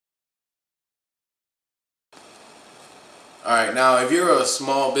Alright, now if you're a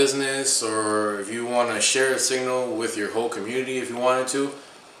small business or if you want to share a signal with your whole community if you wanted to,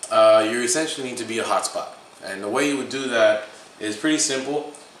 you essentially need to be a hotspot. And the way you would do that is pretty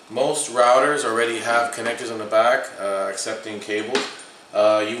simple. Most routers already have connectors on the back accepting cables.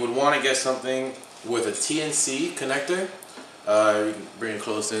 You would want to get something with a TNC connector. You can bring it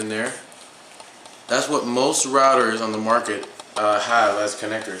close in there. That's what most routers on the market have as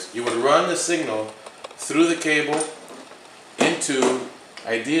connectors. You would run the signal through the cable into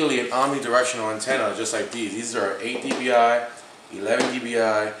ideally an omnidirectional antenna just like these. These are 8 dBi, 11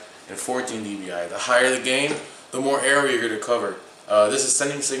 dBi, and 14 dBi. The higher the gain, the more area you're going to cover. This is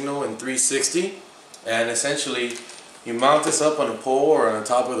sending signal in 360, and essentially you mount this up on a pole or on the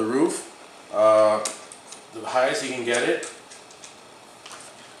top of the roof, the highest you can get it,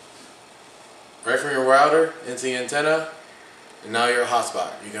 right from your router into the antenna, and now you're a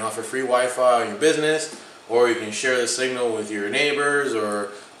hotspot. You can offer free Wi-Fi on your business, or you can share the signal with your neighbors,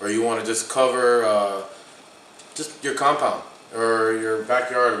 or you want to just cover just your compound or your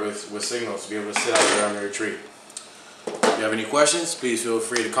backyard with signals to be able to sit out there under a tree. If you have any questions, please feel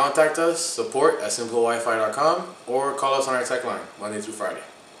free to contact us, support@simplewifi.com, or call us on our tech line Monday through Friday.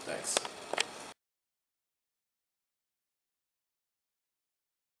 Thanks.